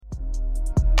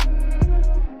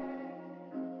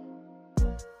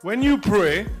When you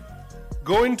pray,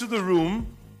 go into the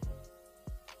room,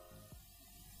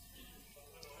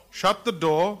 shut the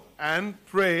door, and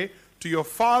pray to your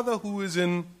Father who is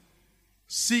in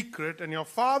secret, and your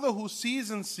Father who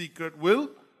sees in secret will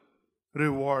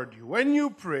reward you. When you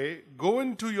pray, go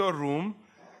into your room,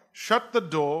 shut the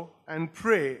door, and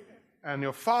pray, and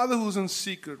your Father who's in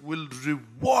secret will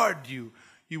reward you.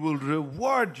 He will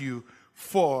reward you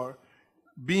for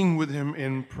being with Him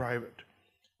in private.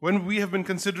 When we have been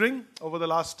considering over the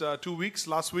last 2 weeks,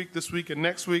 last week, this week, and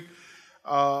next week,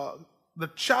 the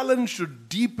challenge to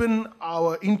deepen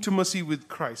our intimacy with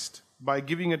Christ by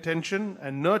giving attention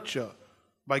and nurture,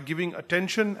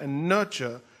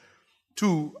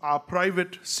 to our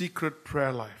private, secret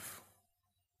prayer life.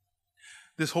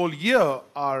 This whole year,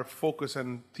 our focus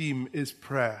and theme is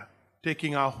prayer,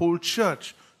 taking our whole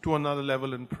church to another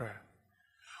level in prayer.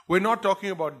 We're not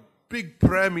talking about big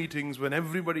prayer meetings when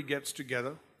everybody gets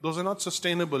together. Those are not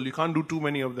sustainable. You can't do too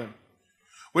many of them.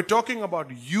 We're talking about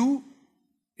you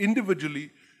individually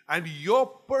and your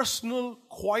personal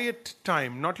quiet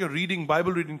time, not your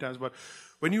Bible reading times, but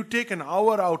when you take an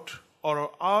hour out or an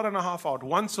hour and a half out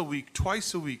once a week,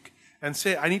 twice a week, and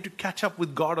say, I need to catch up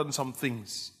with God on some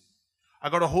things.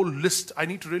 I got a whole list. I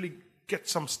need to really get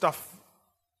some stuff,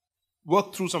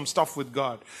 work through some stuff with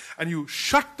God. And you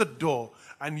shut the door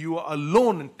and you are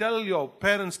alone and tell your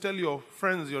parents, tell your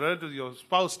friends, your relatives, your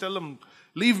spouse, tell them,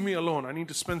 leave me alone. I need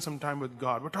to spend some time with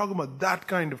God. We're talking about that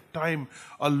kind of time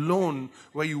alone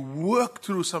where you work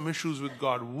through some issues with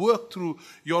God, work through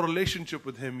your relationship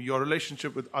with Him, your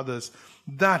relationship with others.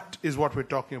 That is what we're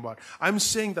talking about. I'm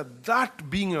saying that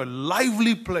being a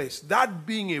lively place, that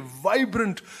being a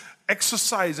vibrant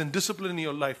exercise and discipline in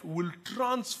your life will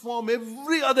transform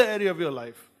every other area of your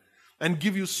life and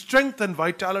give you strength and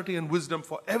vitality and wisdom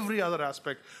for every other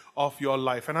aspect of your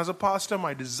life. And as a pastor,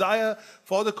 my desire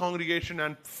for the congregation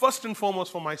and first and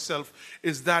foremost for myself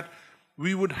is that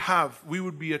we would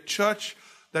be a church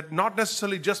that not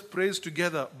necessarily just prays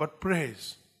together, but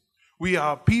prays. We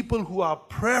are people who are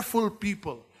prayerful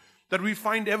people, that we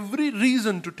find every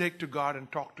reason to take to God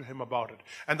and talk to Him about it.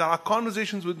 And that our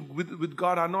conversations with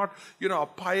God are not, a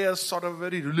pious, sort of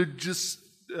very religious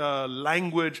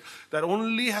language that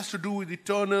only has to do with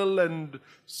eternal and,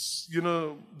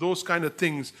 those kind of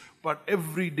things, but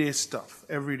everyday stuff.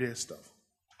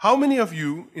 How many of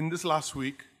you in this last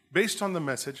week, based on the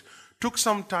message, took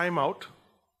some time out,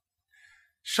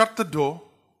 shut the door,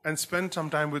 and spent some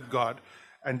time with God,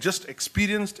 and just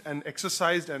experienced and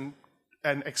exercised and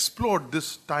explored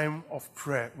this time of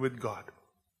prayer with God?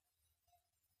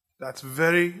 That's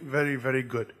very, very, very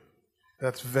good.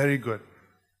 That's very good.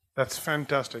 That's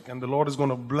fantastic. And the Lord is going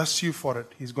to bless you for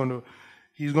it. He's going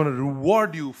to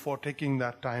reward you for taking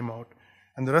that time out.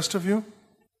 And the rest of you,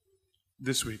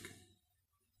 this week.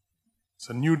 It's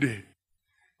a new day.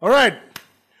 All right.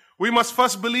 We must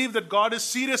first believe that God is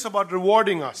serious about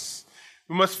rewarding us.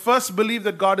 We must first believe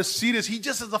that God is serious. He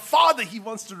just as a father, He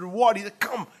wants to reward. He said,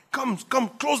 come,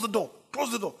 close the door,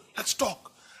 let's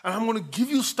talk. And I'm going to give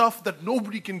you stuff that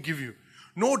nobody can give you.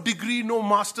 No degree, no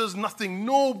masters, nothing.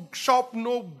 No shop,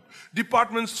 no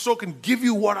department store can give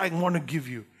you what I want to give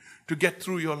you to get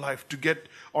through your life, to get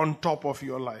on top of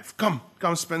your life. Come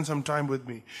spend some time with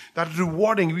me. That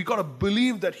rewarding, we got to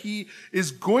believe that He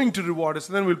is going to reward us,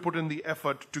 and then we'll put in the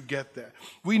effort to get there.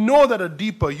 We know that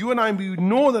we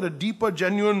know that a deeper,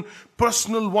 genuine,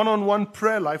 personal, one-on-one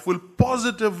prayer life will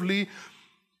positively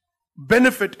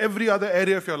benefit every other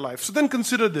area of your life. So then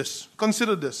consider this.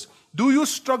 Do you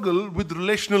struggle with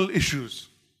relational issues?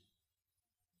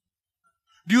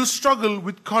 Do you struggle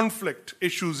with conflict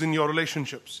issues in your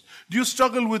relationships? Do you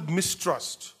struggle with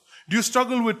mistrust? Do you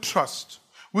struggle with trust,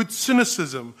 with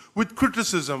cynicism, with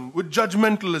criticism, with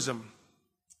judgmentalism?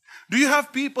 Do you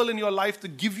have people in your life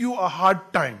that give you a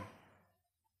hard time?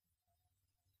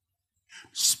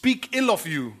 Speak ill of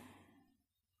you?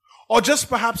 Or just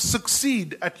perhaps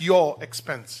succeed at your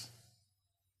expense?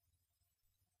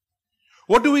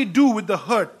 What do we do with the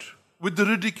hurt, with the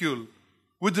ridicule,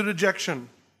 with the rejection?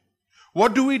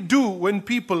 What do we do when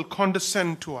people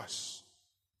condescend to us?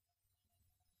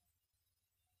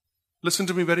 Listen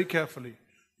to me very carefully.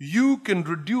 You can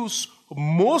reduce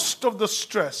most of the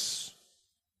stress,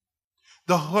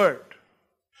 the hurt,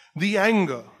 the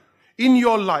anger in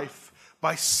your life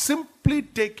by simply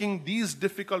taking these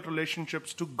difficult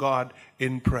relationships to God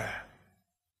in prayer.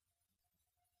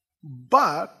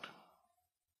 But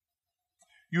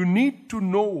you need to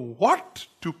know what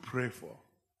to pray for.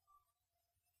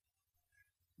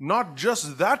 Not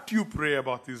just that you pray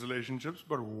about these relationships,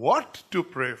 but what to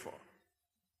pray for.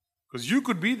 Because you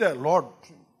could be there, Lord.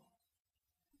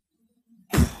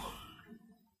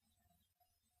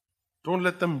 Don't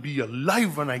let them be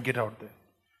alive when I get out there.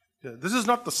 Yeah, this is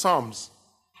not the Psalms.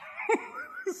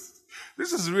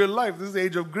 This is real life. This is the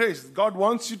age of grace. God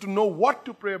wants you to know what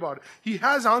to pray about. He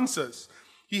has answers.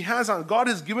 God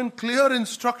has given clear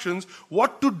instructions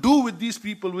what to do with these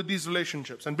people, with these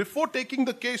relationships. And before taking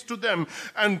the case to them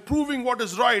and proving what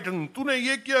is right, and tune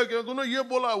ye kiya, tune ye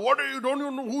bola, what are you, don't you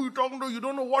know who you're talking to, you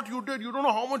don't know what you did, you don't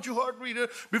know how much you hurt me.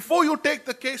 Before you take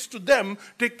the case to them,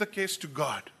 take the case to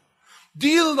God.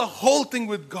 Deal the whole thing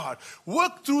with God.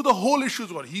 Work through the whole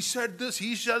issues. What he said this,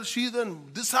 he said she, then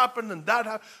this happened and that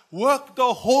happened. Work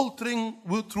the whole thing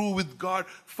through with God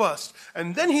first.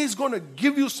 And then he's going to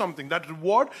give you something, that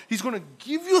reward. He's going to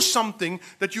give you something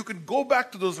that you can go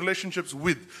back to those relationships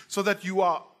with, so that you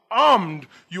are armed,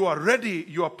 you are ready,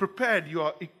 you are prepared, you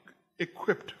are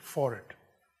equipped for it.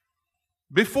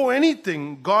 Before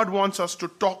anything, God wants us to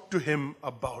talk to him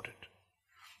about it.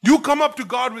 You come up to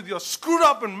God with your screwed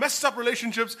up and messed up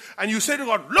relationships, and you say to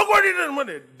God, look what he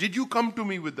did. Did you come to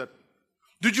me with that?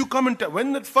 Did you come and tell?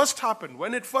 When it first happened,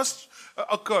 when it first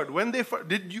occurred, when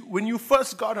you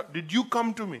first got up, did you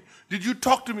come to me? Did you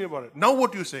talk to me about it? Now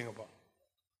what are you saying about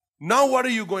it? Now what are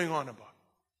you going on about?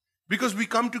 Because we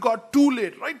come to God too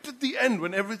late, right at the end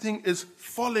when everything is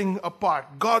falling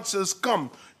apart. God says, come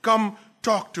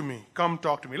talk to me. Come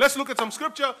talk to me. Let's look at some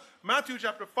scripture. Matthew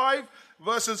chapter 5,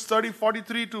 verses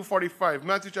 43 to 45.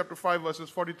 Matthew chapter 5, verses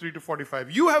 43 to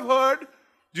 45. You have heard,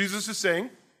 Jesus is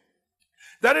saying,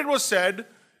 that it was said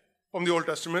from the Old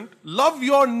Testament, love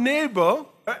your neighbor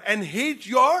and hate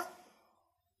your...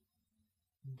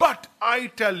 But I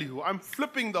tell you, I'm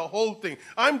flipping the whole thing.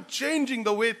 I'm changing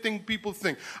the way people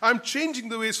think. I'm changing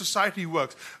the way society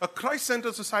works. A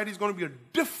Christ-centered society is going to be a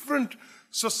different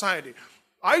society.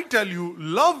 I tell you,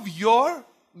 love your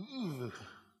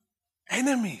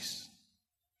enemies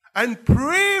and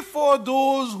pray for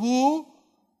those who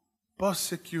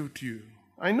persecute you.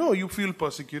 I know you feel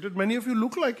persecuted. Many of you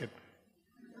look like it.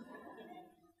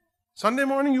 Sunday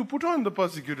morning you put on the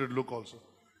persecuted look also.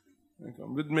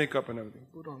 With makeup and everything.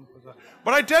 Put on.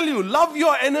 But I tell you, love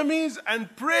your enemies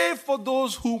and pray for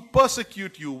those who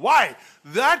persecute you. Why?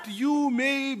 That you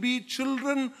may be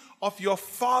children of your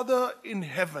Father in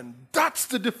heaven. That's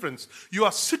the difference. You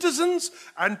are citizens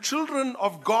and children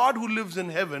of God who lives in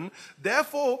heaven.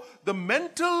 Therefore, the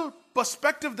mental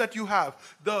perspective that you have,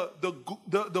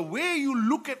 the way you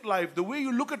look at life, the way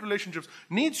you look at relationships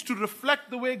needs to reflect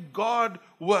the way God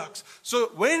works.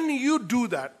 So when you do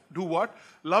that, do what?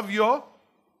 Love your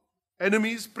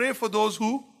enemies, pray for those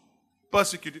who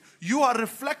persecute you. You are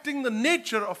reflecting the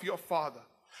nature of your Father.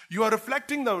 You are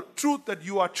reflecting the truth that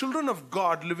you are children of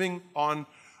God living on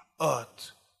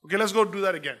earth. Okay, let's go do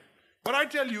that again. But I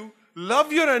tell you,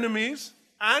 love your enemies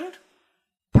and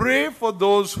pray for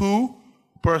those who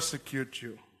persecute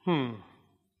you.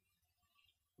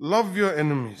 Love your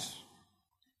enemies.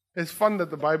 It's fun that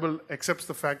the Bible accepts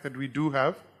the fact that we do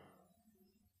have.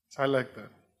 I like that.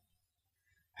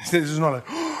 It's not like,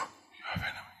 oh, you have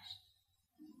enemies.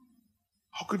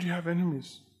 How could you have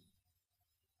enemies?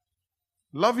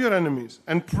 Love your enemies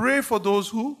and pray for those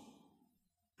who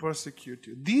persecute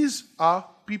you. These are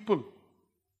people.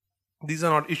 These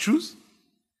are not issues.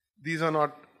 These are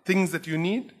not things that you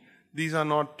need. These are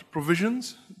not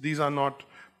provisions. These are not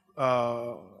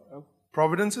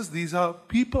providences. These are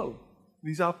people.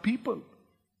 These are people.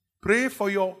 Pray for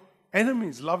your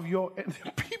enemies. Love your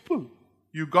people.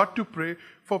 You got to pray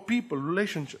for people,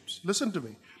 relationships. Listen to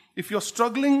me. If you're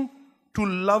struggling to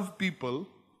love people,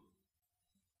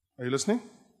 are you listening?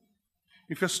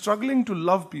 If you're struggling to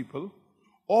love people,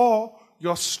 or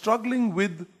you're struggling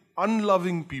with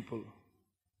unloving people,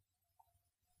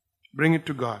 bring it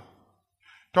to God.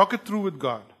 Talk it through with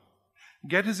God.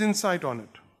 Get His insight on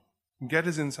it. Get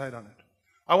His insight on it.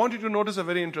 I want you to notice a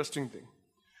very interesting thing.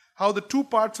 How the two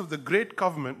parts of the Great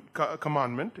Commandment,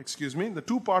 the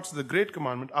two parts of the Great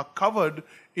Commandment are covered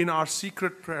in our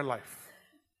secret prayer life.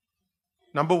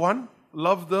 Number one,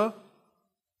 love the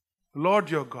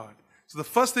Lord your God. So the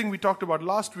first thing we talked about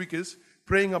last week is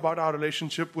praying about our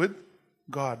relationship with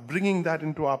God, bringing that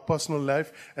into our personal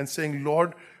life and saying,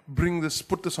 Lord, bring this,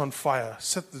 put this on fire,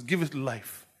 set this, give it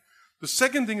life. The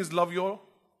second thing is love your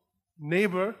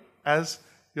neighbor as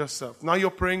yourself. Now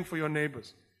you're praying for your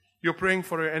neighbors. You're praying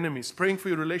for your enemies, praying for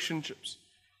your relationships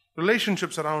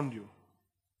around you.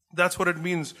 That's what it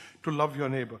means to love your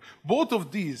neighbor. Both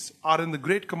of these are in the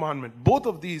Great Commandment. Both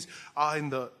of these are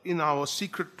in our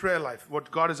secret prayer life, what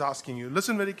God is asking you.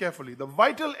 Listen very carefully. The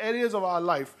vital areas of our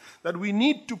life that we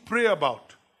need to pray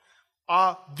about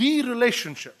are the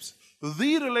relationships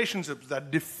that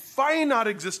define our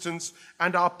existence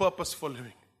and our purpose for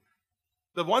living.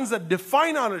 The ones that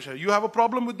define our relationship. You have a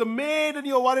problem with the maid and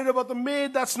you're worried about the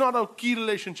maid. That's not a key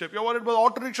relationship. You're worried about the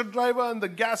auto rickshaw driver and the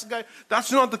gas guy.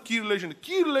 That's not the key relationship.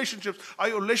 Key relationships are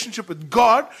your relationship with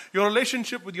God, your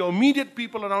relationship with your immediate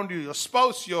people around you, your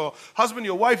spouse, your husband,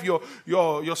 your wife,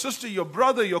 your sister, your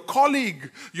brother, your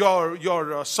colleague,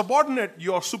 your subordinate,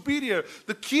 your superior.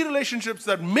 The key relationships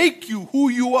that make you who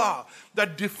you are,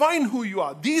 that define who you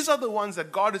are. These are the ones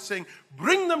that God is saying,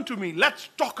 bring them to me. Let's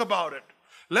talk about it.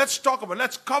 Let's talk about it.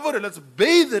 Let's cover it. Let's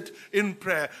bathe it in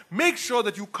prayer. Make sure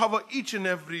that you cover each and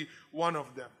every one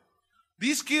of them.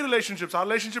 These key relationships, our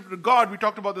relationship to God, we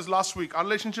talked about this last week. Our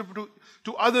relationship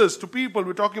to others, to people,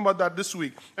 we're talking about that this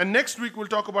week. And next week we'll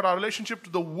talk about our relationship to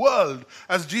the world.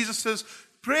 As Jesus says,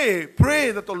 pray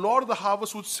that the Lord of the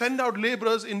harvest would send out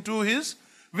laborers into his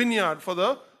vineyard. For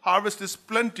the harvest is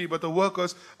plenty, but the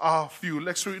workers are few.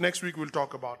 Next week we'll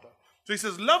talk about that. So he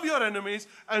says, love your enemies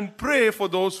and pray for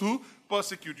those who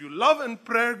persecute you. Love and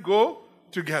prayer go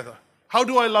together. How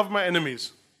do I love my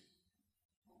enemies?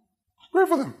 Pray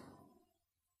for them.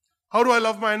 How do I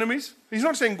love my enemies? He's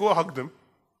not saying go hug them.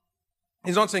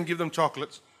 He's not saying give them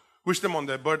chocolates, wish them on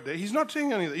their birthday. He's not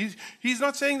saying anything. He's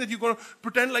not saying that you're going to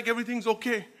pretend like everything's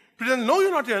okay. Pretend, no,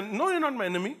 you're not my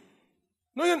enemy.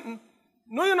 No,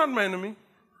 you're not my enemy.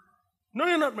 No,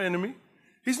 you're not my enemy.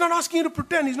 He's not asking you to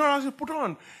pretend. He's not asking you to put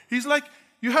on. He's like,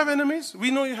 you have enemies.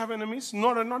 We know you have enemies.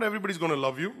 Not everybody's going to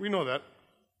love you. We know that.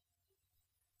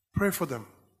 Pray for them.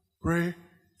 Pray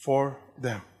for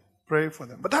them. Pray for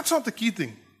them. But that's not the key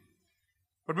thing.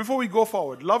 But before we go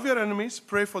forward, love your enemies.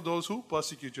 Pray for those who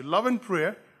persecute you. Love and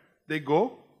prayer, they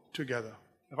go together.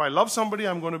 If I love somebody,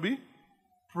 I'm going to be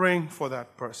praying for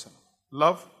that person.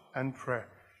 Love and prayer.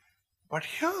 But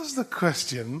here's the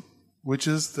question, which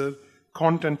is the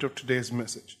content of today's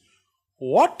message.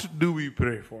 What do we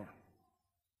pray for?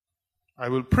 I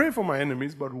will pray for my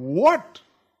enemies, but what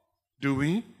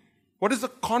is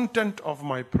the content of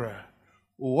my prayer?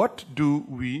 What do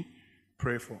we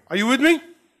pray for? Are you with me?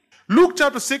 Luke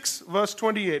chapter 6, verse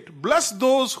 28. Bless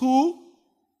those who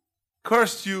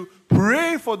curse you.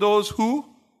 Pray for those who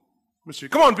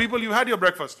mistreat you. Come on, people, you've had your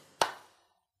breakfast.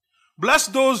 Bless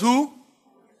those who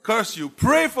curse you.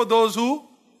 Pray for those who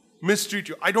mistreat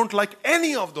you. I don't like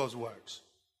any of those words.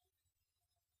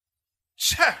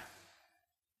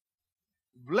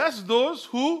 Bless those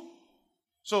who.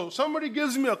 So somebody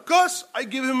gives me a curse, I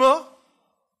give him a.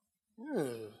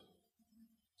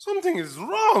 Something is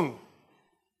wrong.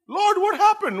 Lord, what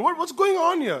happened? What's going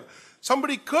on here?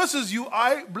 Somebody curses you,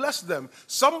 I bless them.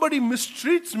 Somebody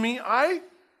mistreats me, I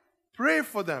pray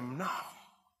for them. Now,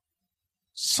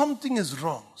 something is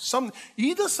wrong.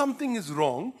 Either something is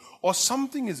wrong or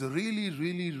something is really,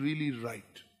 really, really right.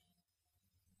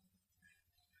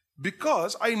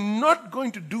 Because I'm not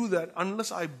going to do that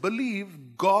unless I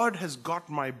believe God has got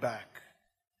my back.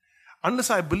 Unless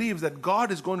I believe that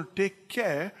God is going to take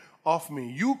care of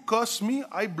me. You curse me,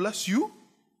 I bless you.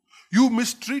 You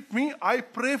mistreat me, I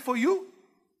pray for you.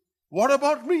 What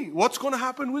about me? What's going to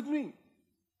happen with me?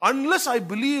 Unless I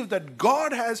believe that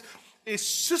God has a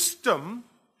system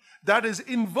that is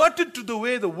inverted to the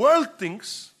way the world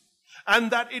thinks,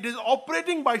 and that it is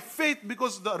operating by faith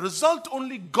because the result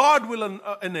only God will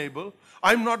enable,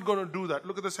 I'm not going to do that.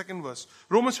 Look at the second verse.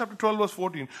 Romans chapter 12, verse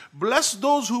 14. Bless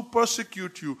those who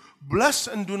persecute you. Bless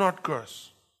and do not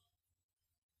curse.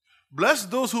 Bless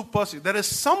those who persecute. There is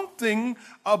something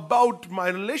about my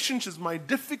relationships, my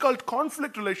difficult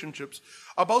conflict relationships,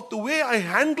 about the way I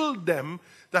handle them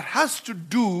that has to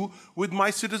do with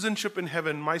my citizenship in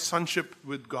heaven, my sonship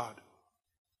with God.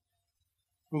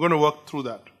 We're going to work through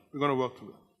that. We're going to work through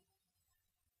that.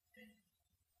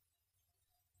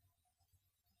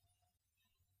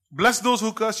 Bless those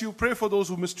who curse you. Pray for those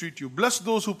who mistreat you. Bless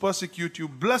those who persecute you.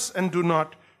 Bless and do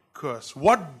not curse.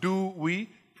 What do we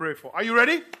pray for? Are you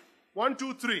ready? 1,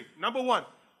 2, 3. Number 1.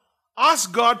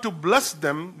 Ask God to bless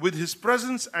them with His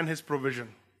presence and His provision.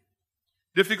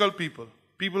 Difficult people.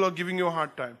 People are giving you a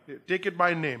hard time. Take it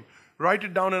by name. Write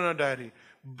it down in a diary.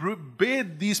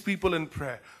 Bathe these people in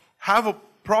prayer. Have a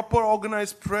proper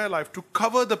organized prayer life to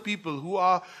cover the people who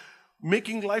are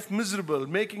making life miserable,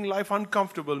 making life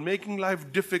uncomfortable, making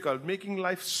life difficult, making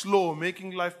life slow,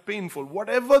 making life painful.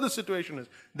 Whatever the situation is,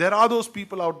 there are those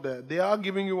people out there. They are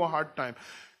giving you a hard time.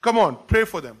 Come on, pray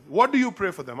for them. What do you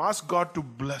pray for them? Ask God to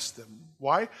bless them.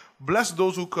 Why? Bless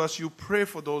those who curse you. Pray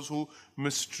for those who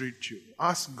mistreat you.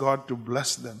 Ask God to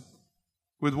bless them.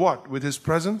 With what? With His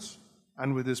presence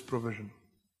and with His provision.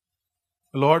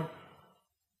 Lord,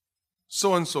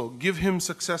 so-and-so, give him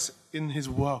success in his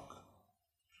work.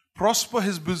 Prosper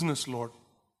his business, Lord.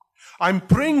 I'm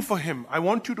praying for him. I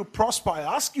want you to prosper. I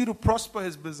ask you to prosper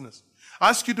his business.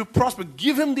 Ask you to prosper.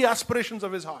 Give him the aspirations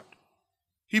of his heart.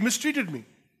 He mistreated me.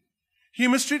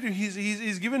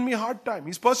 He's given me a hard time.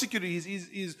 He's persecuted.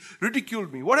 He's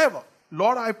ridiculed me. Whatever.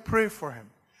 Lord, I pray for him.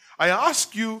 I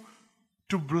ask you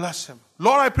to bless him.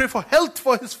 Lord, I pray for health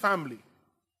for his family.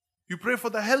 You pray for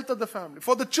the health of the family,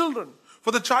 for the children,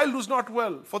 for the child who's not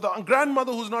well, for the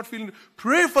grandmother who's not feeling.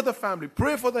 Pray for the family.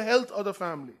 Pray for the health of the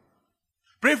family.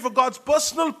 Pray for God's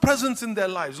personal presence in their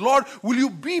lives. Lord, will you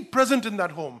be present in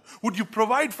that home? Would you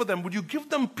provide for them? Would you give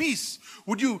them peace?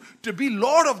 Would you to be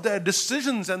Lord of their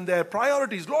decisions and their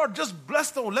priorities? Lord, just bless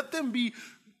them. Let them be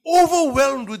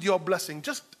overwhelmed with your blessing.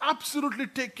 Just absolutely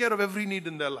take care of every need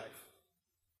in their life.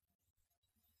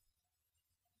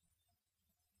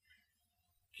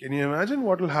 Can you imagine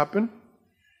what will happen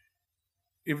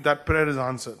if that prayer is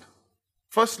answered?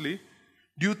 Firstly,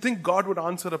 do you think God would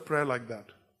answer a prayer like that?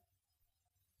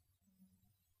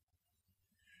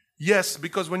 Yes,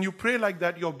 because when you pray like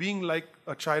that, you're being like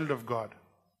a child of God.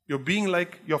 You're being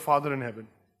like your Father in heaven.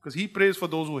 Because He prays for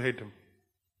those who hate Him.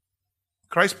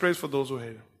 Christ prays for those who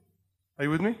hate Him. Are you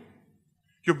with me?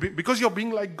 Because you're being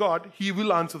like God, He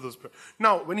will answer those prayers.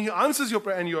 Now, when He answers your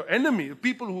prayer and your enemy,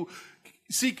 people who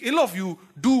seek ill of you,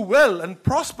 do well and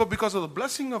prosper because of the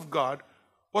blessing of God,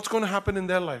 what's going to happen in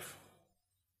their life?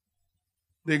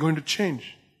 They're going to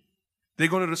change. They're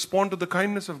going to respond to the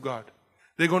kindness of God.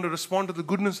 They're going to respond to the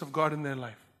goodness of God in their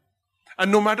life.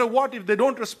 And no matter what, if they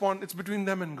don't respond, it's between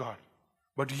them and God.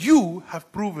 But you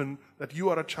have proven that you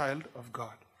are a child of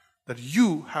God. That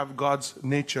you have God's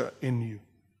nature in you.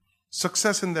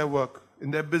 Success in their work,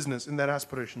 in their business, in their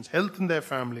aspirations, health in their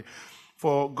family,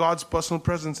 for God's personal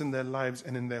presence in their lives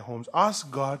and in their homes.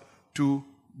 Ask God to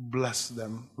bless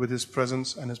them with His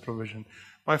presence and His provision.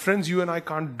 My friends, you and I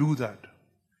can't do that.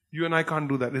 You and I can't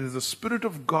do that. It is the Spirit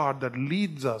of God that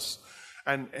leads us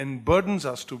and burdens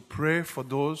us to pray for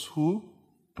those who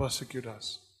persecute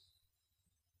us.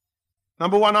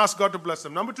 Number one, ask God to bless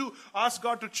them. Number two, ask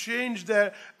God to change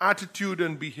their attitude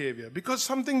and behavior. Because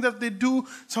something that they do,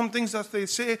 some things that they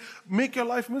say, make your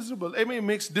life miserable. I mean, it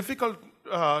makes difficult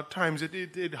times.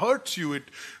 It hurts you.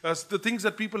 The things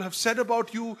that people have said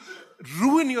about you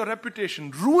ruin your reputation,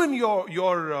 ruin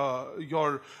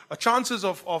your chances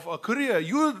of a career.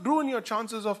 You ruin your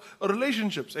chances of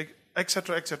relationships,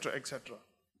 etc., etc., etc.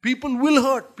 People will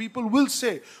hurt. People will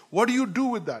say, what do you do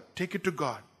with that? Take it to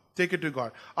God. Take it to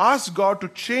God. Ask God to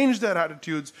change their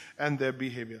attitudes and their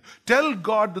behavior. Tell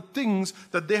God the things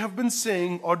that they have been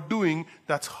saying or doing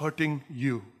that's hurting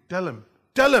you. Tell Him.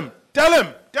 Tell Him. Tell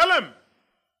Him. Tell Him.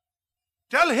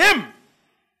 Tell Him.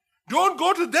 Don't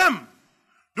go to them.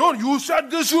 Don't, you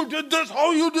said this, you did this,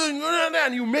 how you doing?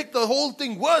 And you make the whole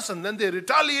thing worse, and then they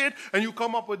retaliate and you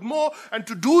come up with more. And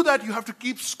to do that, you have to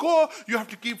keep score, you have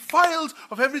to keep files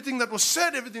of everything that was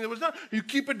said, everything that was done. You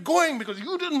keep it going because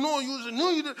you didn't know, you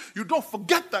didn't. You don't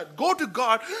forget that. Go to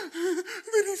God. And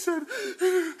then He said,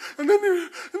 and then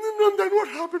what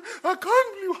happened? I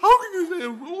can't believe, how can you say,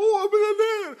 oh, I've been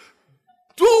there.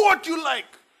 Do what you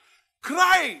like.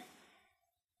 Cry.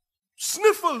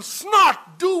 Sniffle,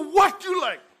 snot, do what you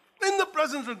like in the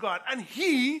presence of God. And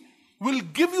He will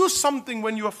give you something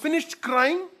when you are finished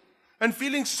crying and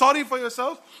feeling sorry for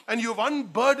yourself and you've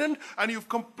unburdened and you've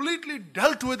completely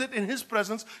dealt with it in His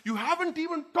presence. You haven't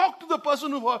even talked to the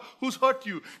person who's hurt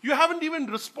you. You haven't even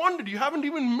responded. You haven't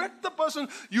even met the person.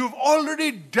 You've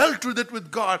already dealt with it with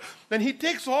God. Then He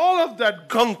takes all of that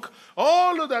gunk,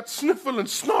 all of that sniffle and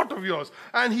snot of yours,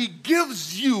 and He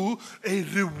gives you a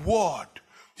reward.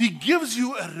 He gives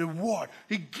you a reward.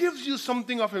 He gives you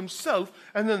something of Himself,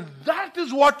 and then that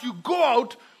is what you go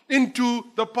out into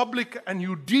the public and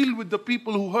you deal with the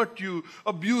people who hurt you,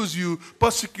 abuse you,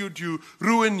 persecute you,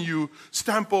 ruin you,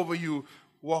 stamp over you,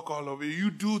 walk all over you.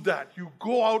 You do that. You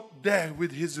go out there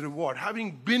with His reward,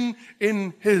 having been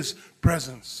in His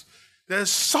presence.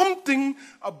 There's something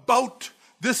about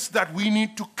this that we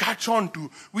need to catch on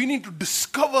to. We need to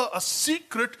discover a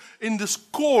secret in this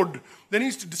code. There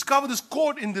needs to discover this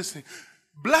code in this thing.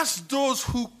 Bless those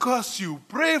who curse you.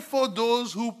 Pray for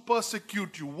those who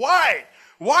persecute you. Why?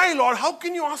 Why, Lord? How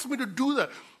can you ask me to do that?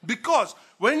 Because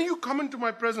when you come into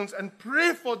my presence and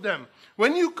pray for them,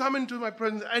 when you come into my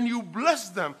presence and you bless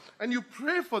them and you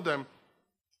pray for them,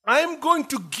 I am going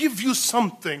to give you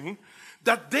something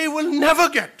that they will never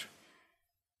get.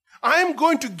 I am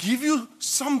going to give you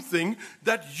something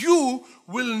that you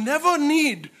will never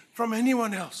need from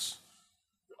anyone else.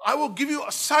 I will give you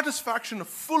a satisfaction, a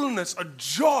fullness, a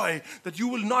joy that you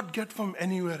will not get from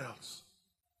anywhere else.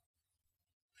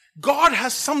 God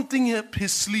has something up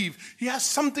His sleeve. He has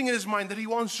something in His mind that He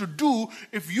wants to do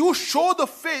if you show the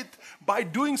faith by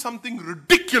doing something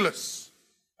ridiculous.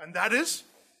 And that is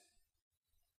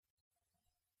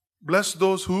Bless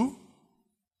those who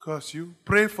curse you.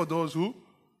 Pray for those who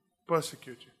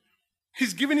persecute you.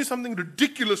 He's given you something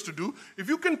ridiculous to do. If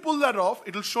you can pull that off,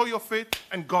 it'll show your faith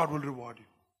and God will reward you.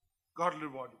 God will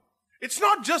reward you. It's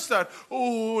not just that,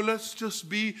 let's just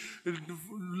be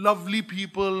lovely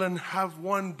people and have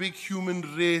one big human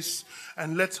race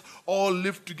and let's all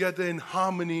live together in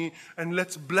harmony and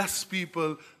let's bless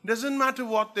people. Doesn't matter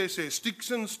what they say. Sticks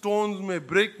and stones may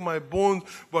break my bones,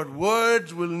 but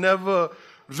words will never.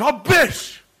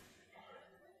 Rubbish!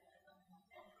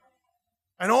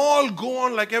 And all go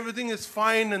on like everything is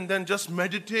fine and then just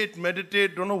meditate,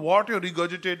 don't know what you're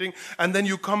regurgitating, and then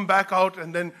you come back out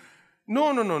and then,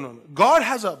 no. God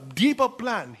has a deeper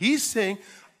plan. He's saying,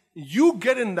 you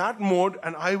get in that mode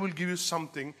and I will give you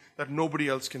something that nobody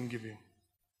else can give you.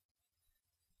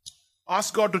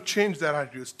 Ask God to change their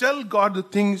attitudes. Tell God the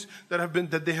things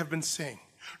that they have been saying.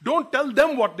 Don't tell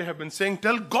them what they have been saying.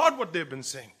 Tell God what they have been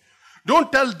saying.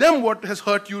 Don't tell them what has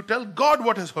hurt you. Tell God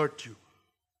what has hurt you.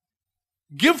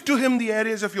 Give to Him the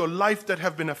areas of your life that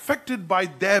have been affected by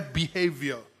their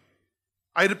behavior.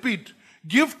 I repeat,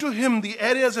 give to Him the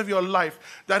areas of your life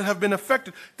that have been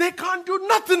affected. They can't do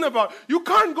nothing about it. You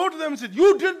can't go to them and say,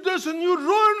 you did this and you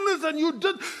ruined this and you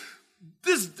did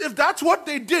this. If that's what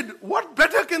they did, what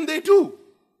better can they do?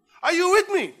 Are you with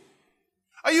me?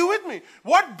 Are you with me?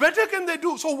 What better can they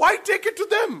do? So why take it to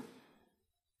them?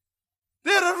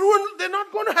 They're a ruin. They're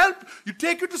not going to help. You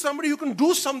take it to somebody who can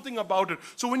do something about it.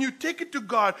 So when you take it to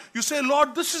God, you say,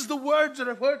 Lord, this is the words that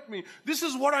have hurt me. This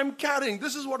is what I'm carrying.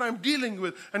 This is what I'm dealing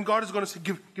with. And God is going to say,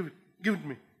 give it to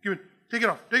me. Give it. Take it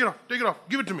off.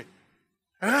 Give it to me.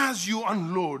 And as you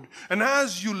unload, and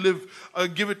as you live,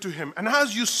 give it to Him. And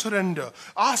as you surrender,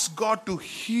 ask God to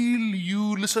heal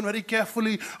you. Listen very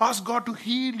carefully. Ask God to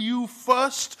heal you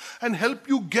first and help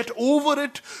you get over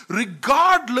it,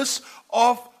 regardless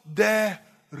of their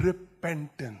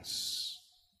repentance.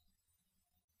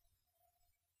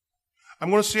 I'm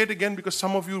going to say it again because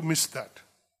some of you missed that.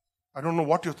 I don't know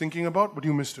what you're thinking about, but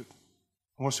you missed it.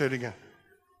 I'm going to say it again.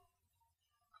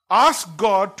 Ask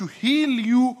God to heal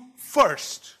you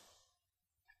first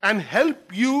and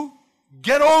help you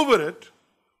get over it,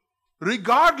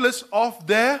 regardless of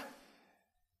their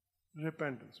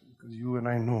repentance. Because you and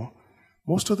I know,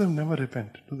 most of them never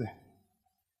repent, do they?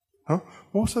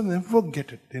 Most of them never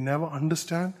get it. They never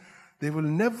understand. They will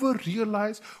never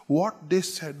realize what they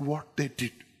said, what they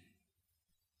did.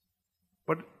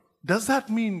 But does that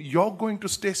mean you're going to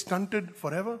stay stunted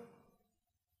forever?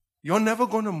 You're never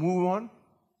going to move on?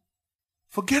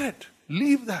 Forget it.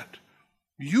 Leave that.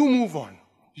 You move on.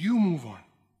 You move on.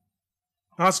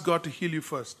 Ask God to heal you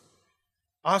first.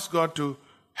 Ask God to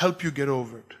help you get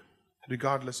over it,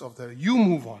 regardless of that. You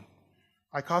move on.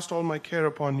 I cast all my care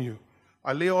upon you.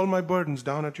 I lay all my burdens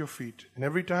down at your feet. And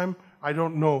every time I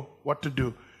don't know what to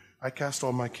do, I cast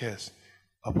all my cares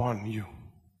upon you.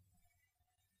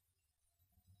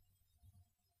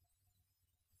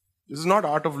 This is not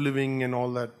art of living and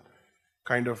all that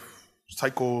kind of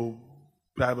psycho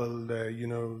babble there,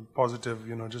 positive,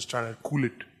 just trying to cool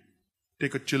it.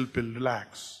 Take a chill pill,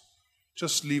 relax.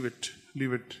 Just leave it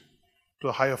to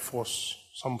a higher force,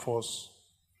 some force.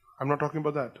 I'm not talking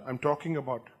about that. I'm talking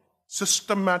about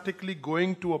systematically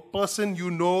going to a person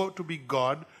you know to be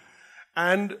God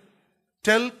and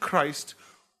tell Christ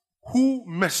who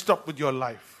messed up with your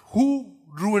life, who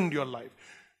ruined your life.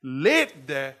 Lay it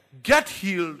there, get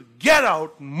healed, get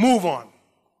out, move on.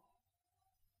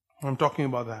 I'm talking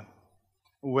about that.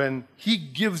 When He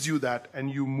gives you that and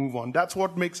you move on. That's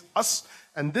what makes us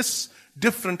and this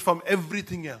different from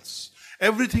everything else.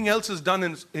 Everything else is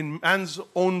done in man's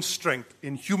own strength,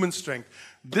 in human strength.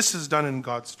 This is done in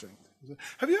God's strength.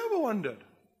 Have you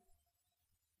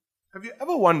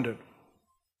ever wondered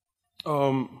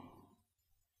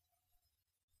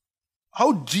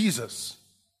how Jesus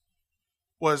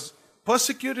was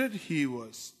persecuted, He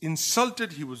was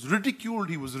insulted, He was ridiculed,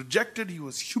 He was rejected, He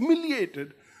was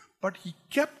humiliated, but He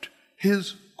kept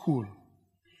His cool.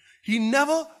 He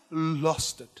never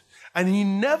lost it. And He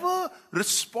never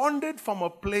responded from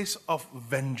a place of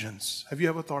vengeance. Have you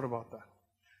ever thought about that?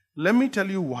 Let me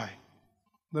tell you why.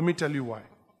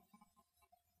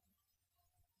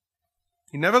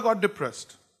 He never got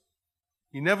depressed.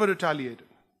 He never retaliated.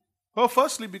 Well,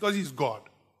 firstly, because He's God.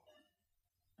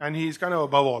 And He's kind of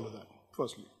above all of that,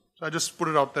 firstly. So I just put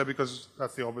it out there because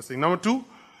that's the obvious thing. Number two,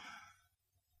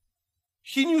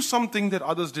 He knew something that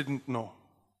others didn't know.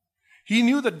 He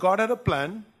knew that God had a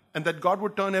plan and that God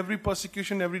would turn every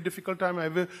persecution, every difficult time,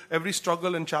 every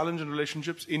struggle and challenge in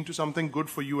relationships into something good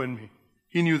for you and me.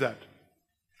 He knew that.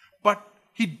 But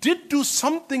He did do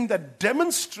something that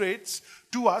demonstrates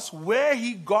to us where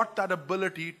He got that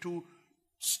ability to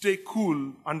stay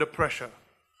cool under pressure,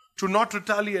 to not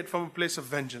retaliate from a place of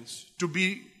vengeance, to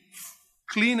be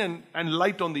clean and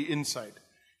light on the inside.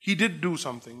 He did do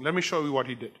something. Let me show you what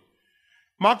he did.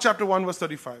 Mark chapter 1 verse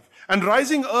 35. And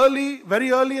rising early,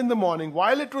 very early in the morning,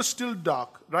 while it was still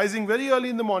dark,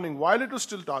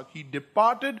 he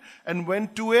departed and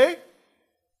went to a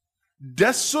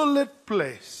desolate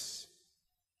place.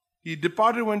 He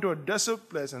departed, went to a desolate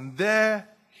place, and there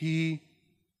he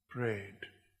prayed.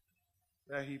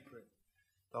 There he prayed.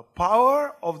 The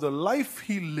power of the life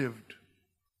he lived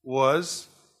was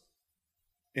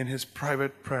in his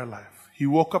private prayer life. He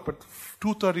woke up at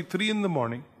 2:33 in the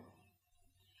morning,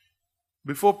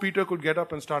 before Peter could get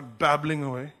up and start babbling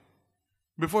away,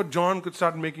 before John could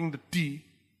start making the tea,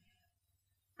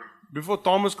 before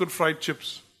Thomas could fry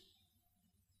chips.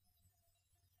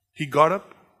 He got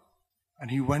up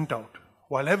and he went out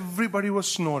while everybody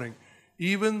was snoring.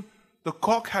 Even the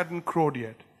cock hadn't crowed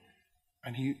yet.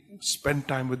 And he spent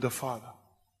time with the Father.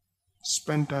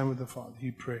 He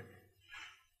prayed.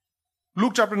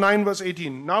 Luke chapter 9 verse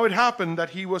 18. Now it happened that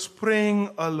he was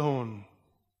praying alone.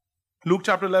 Luke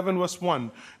chapter 11 verse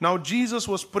 1. Now Jesus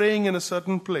was praying in a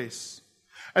certain place.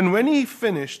 And when he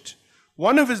finished,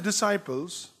 one of his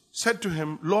disciples said to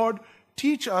him, Lord,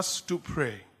 teach us to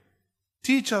pray.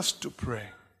 Teach us to pray.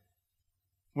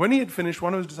 When he had finished,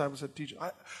 one of his disciples said, teach.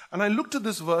 And I looked at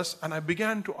this verse and I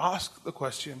began to ask the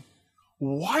question,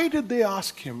 why did they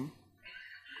ask him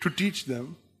to teach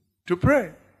them to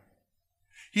pray?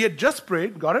 He had just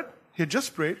prayed, got it? He had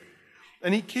just prayed,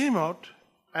 and he came out,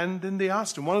 and then they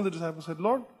asked him. One of the disciples said,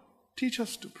 Lord, teach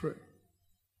us to pray.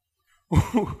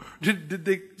 Did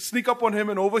they sneak up on him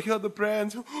and overhear the prayer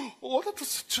and say, oh, that was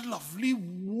such a lovely,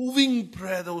 moving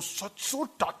prayer. That was so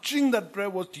touching, that prayer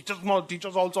was. Teach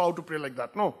us also how to pray like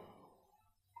that. No.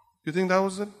 You think that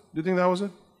was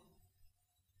it?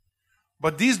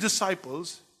 But these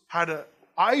disciples had an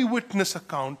eyewitness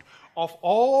account of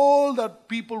all that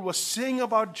people were saying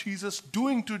about Jesus,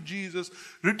 doing to Jesus,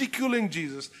 ridiculing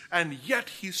Jesus, and yet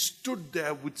he stood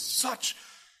there with such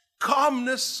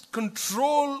calmness,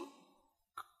 control,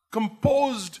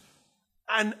 composed,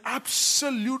 and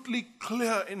absolutely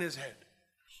clear in his head.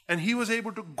 And he was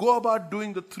able to go about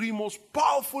doing the 3 most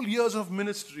powerful years of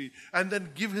ministry and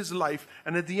then give his life,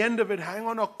 and at the end of it hang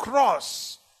on a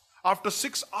cross. After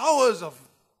 6 hours of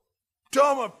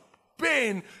turmoil,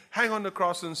 pain, hang on the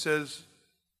cross and says,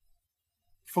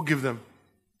 forgive them.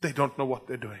 They don't know what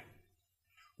they're doing.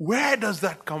 Where does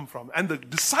that come from? And the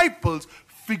disciples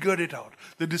figured it out.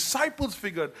 The disciples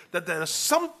figured that there is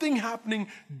something happening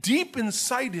deep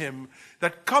inside him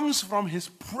that comes from his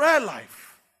prayer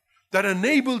life that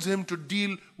enables him to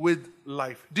deal with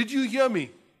life. Did you hear me?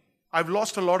 I've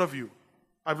lost a lot of you.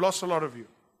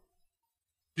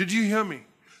 Did you hear me?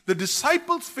 The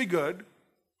disciples figured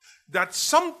that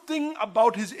something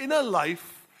about his inner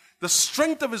life, the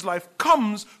strength of his life,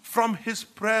 comes from his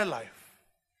prayer life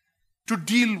to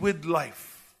deal with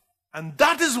life. And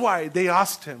that is why they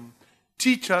asked him,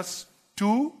 teach us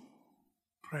to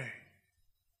pray.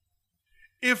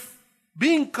 If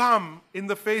being calm in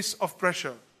the face of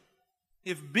pressure,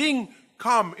 if being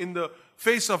calm in the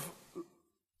face of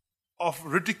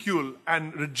ridicule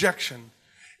and rejection,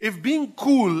 if being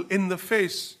cool in the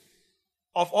face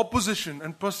of opposition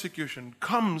and persecution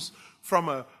comes from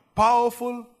a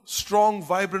powerful, strong,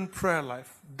 vibrant prayer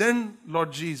life, then,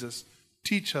 Lord Jesus,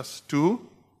 teach us to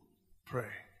pray.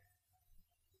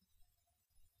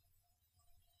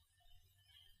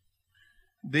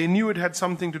 They knew it had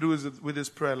something to do with his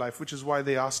prayer life, which is why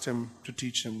they asked him to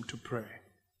teach him to pray.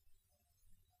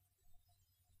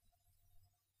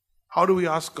 How do we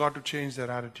ask God to change their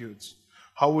attitudes?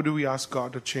 How do we ask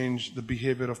God to change the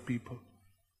behavior of people?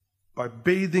 By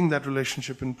bathing that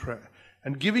relationship in prayer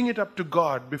and giving it up to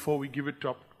God before we give it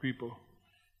up to people.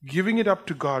 Giving it up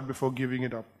to God before giving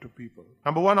it up to people.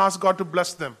 Number 1, ask God to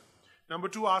bless them. Number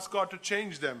 2, ask God to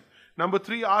change them. Number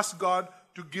 3, ask God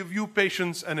to give you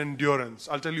patience and endurance.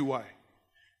 I'll tell you why.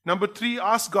 Number 3,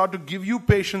 ask God to give you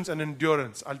patience and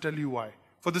endurance. I'll tell you why.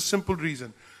 For this simple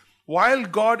reason. While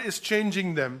God is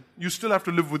changing them, you still have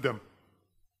to live with them.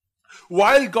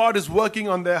 While God is working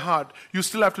on their heart, you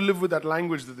still have to live with that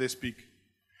language that they speak,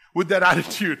 with their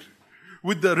attitude,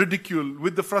 with the ridicule,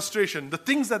 with the frustration, the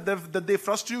things that they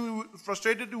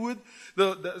frustrated you with.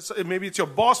 Maybe it's your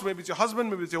boss, maybe it's your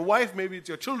husband, maybe it's your wife, maybe it's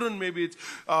your children, maybe it's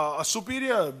a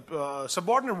superior,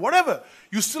 subordinate, whatever.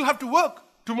 You still have to work.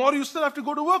 Tomorrow you still have to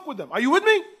go to work with them. Are you with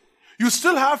me? You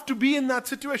still have to be in that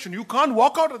situation. You can't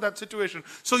walk out of that situation.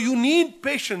 So you need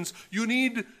patience, you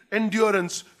need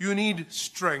endurance, you need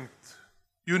strength.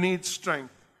 You need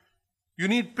strength. You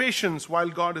need patience while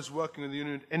God is working with you.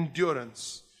 You need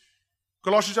endurance.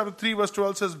 Colossians chapter 3 verse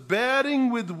 12 says, bearing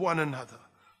with one another.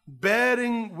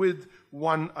 Bearing with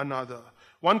one another.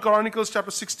 1 Chronicles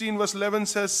chapter 16 verse 11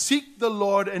 says, seek the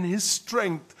Lord and His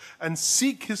strength and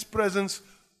seek His presence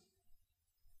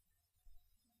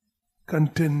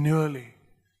continually.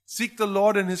 Seek the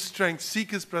Lord and His strength.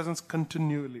 Seek His presence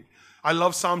continually. I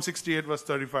love Psalm 68 verse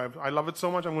 35. I love it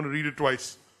so much I'm going to read it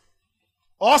twice.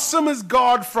 Awesome is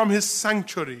God from His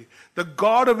sanctuary, the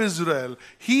God of Israel.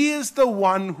 He is the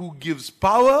one who gives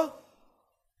power.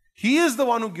 He is the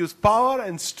one who gives power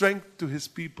and strength to His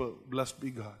people. Blessed be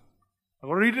God. I'm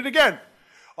going to read it again.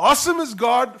 Awesome is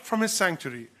God from His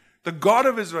sanctuary, the God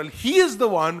of Israel. He is the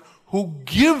one who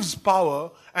gives power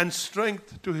and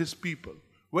strength to His people.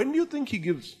 When do you think He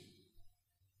gives?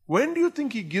 When do you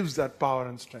think He gives that power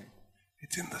and strength?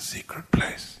 It's in the secret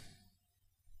place.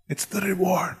 It's the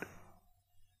reward.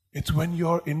 It's when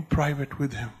you're in private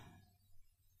with Him.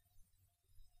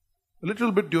 A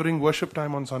little bit during worship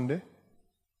time on Sunday.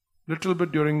 A little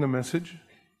bit during the message.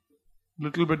 A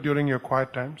little bit during your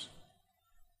quiet times.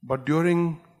 But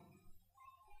during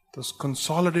those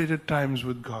consolidated times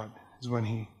with God is when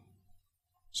He.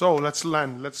 So let's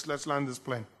land. Let's land this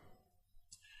plane.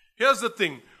 Here's the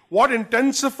thing. What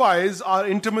intensifies our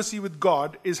intimacy with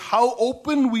God is how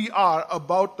open we are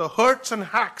about the hurts and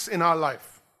hacks in our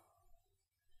life.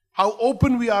 How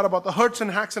open we are about the hurts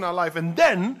and hacks in our life. And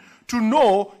then to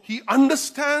know He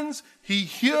understands, He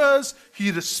hears, He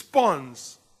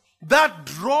responds. That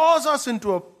draws us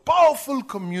into a powerful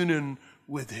communion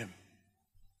with Him.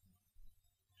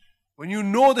 When you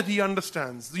know that He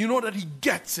understands, you know that He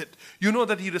gets it, you know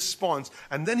that He responds,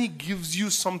 and then He gives you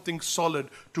something solid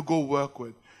to go work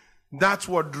with. That's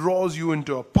what draws you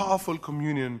into a powerful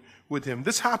communion with Him.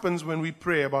 This happens when we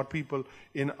pray about people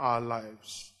in our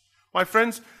lives. My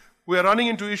friends, we are running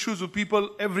into issues with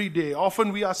people every day.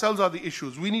 Often we ourselves are the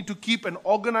issues. We need to keep an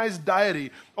organized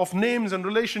diary of names and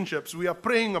relationships we are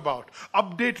praying about.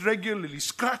 Update regularly.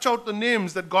 Scratch out the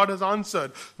names that God has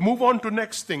answered. Move on to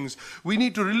next things. We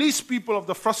need to release people of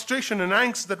the frustration and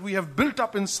angst that we have built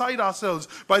up inside ourselves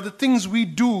by the things we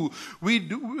do.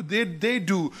 They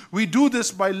do. We do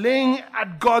this by laying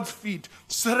at God's feet,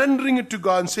 surrendering it to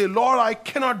God and say, Lord, I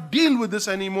cannot deal with this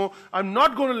anymore. I'm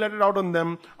not going to let it out on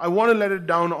them. I want to let it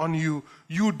down on you.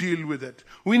 You deal with it.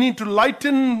 We need to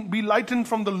be lightened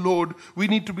from the load. We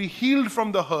need to be healed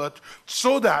from the hurt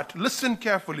so that, listen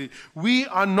carefully, we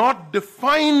are not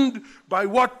defined by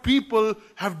what people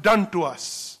have done to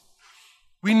us.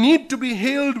 We need to be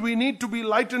healed. We need to be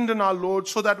lightened in our load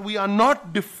so that we are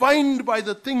not defined by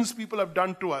the things people have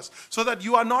done to us. So that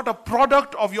you are not a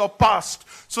product of your past.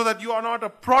 So that you are not a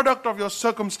product of your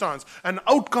circumstance, an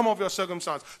outcome of your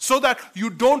circumstance. So that you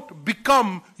don't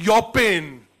become your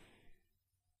pain.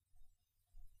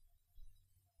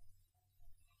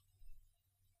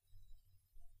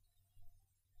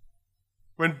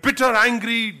 When bitter,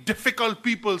 angry, difficult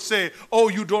people say, oh,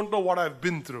 you don't know what I've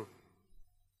been through.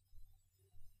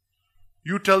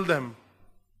 You tell them,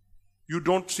 you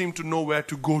don't seem to know where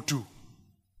to go to.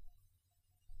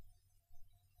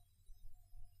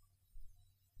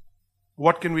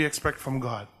 What can we expect from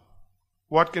God?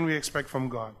 What can we expect from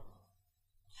God?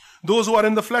 Those who are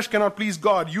in the flesh cannot please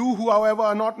God. You who, however,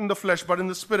 are not in the flesh, but in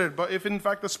the Spirit. But if in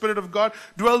fact the Spirit of God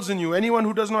dwells in you, anyone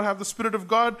who does not have the Spirit of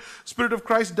God, Spirit of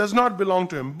Christ, does not belong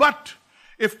to him. But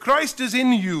if Christ is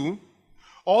in you,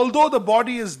 although the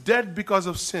body is dead because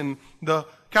of sin, the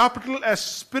capital S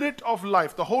Spirit of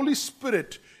life, the Holy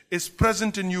Spirit is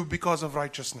present in you because of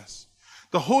righteousness.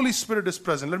 The Holy Spirit is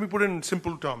present. Let me put it in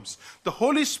simple terms. The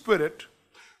Holy Spirit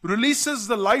releases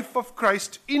the life of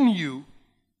Christ in you.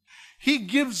 He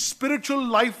gives spiritual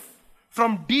life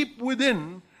from deep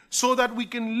within so that we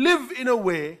can live in a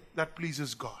way that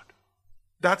pleases God.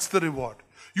 That's the reward.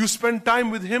 You spend time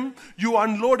with Him, you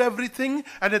unload everything,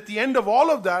 and at the end of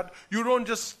all of that, you don't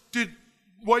just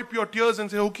wipe your tears and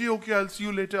say, okay, I'll see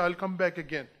you later, I'll come back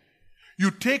again.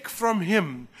 You take from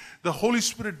Him, the Holy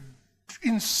Spirit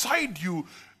inside you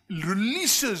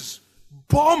releases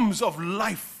bombs of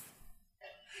life.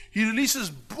 He releases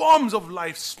bombs of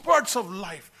life, spurts of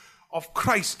life, of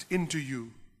Christ into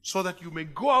you, so that you may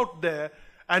go out there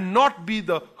and not be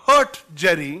the hurt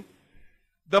Jerry,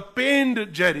 the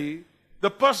pained Jerry,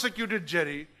 the persecuted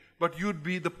Jerry, but you'd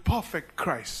be the perfect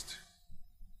Christ.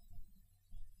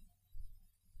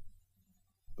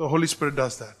 The Holy Spirit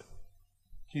does that.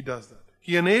 He does that.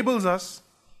 He enables us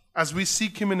as we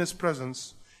seek Him in His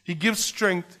presence. He gives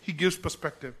strength. He gives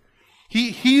perspective.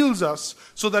 He heals us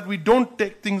so that we don't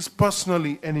take things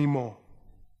personally anymore.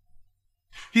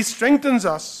 He strengthens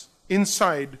us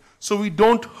inside so we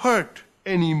don't hurt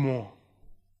anymore.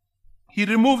 He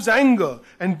removes anger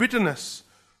and bitterness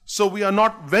so we are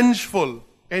not vengeful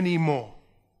anymore.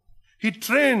 He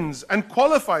trains and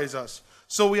qualifies us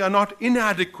so we are not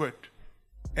inadequate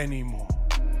anymore.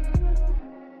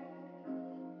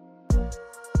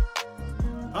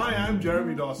 Hi, I'm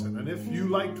Jeremy Dawson, and if you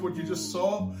liked what you just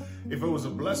saw, if it was a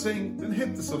blessing, then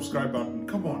hit the subscribe button.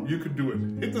 Come on, you can do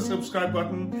it. Hit the subscribe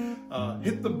button,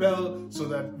 hit the bell so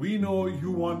that we know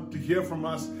you want to hear from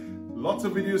us. Lots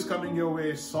of videos coming your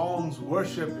way, songs,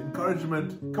 worship,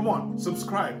 encouragement. Come on,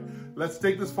 subscribe. Let's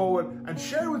take this forward and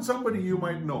share with somebody you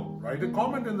might know. Write a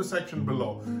comment in the section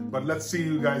below. But let's see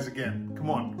you guys again. Come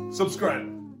on,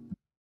 subscribe.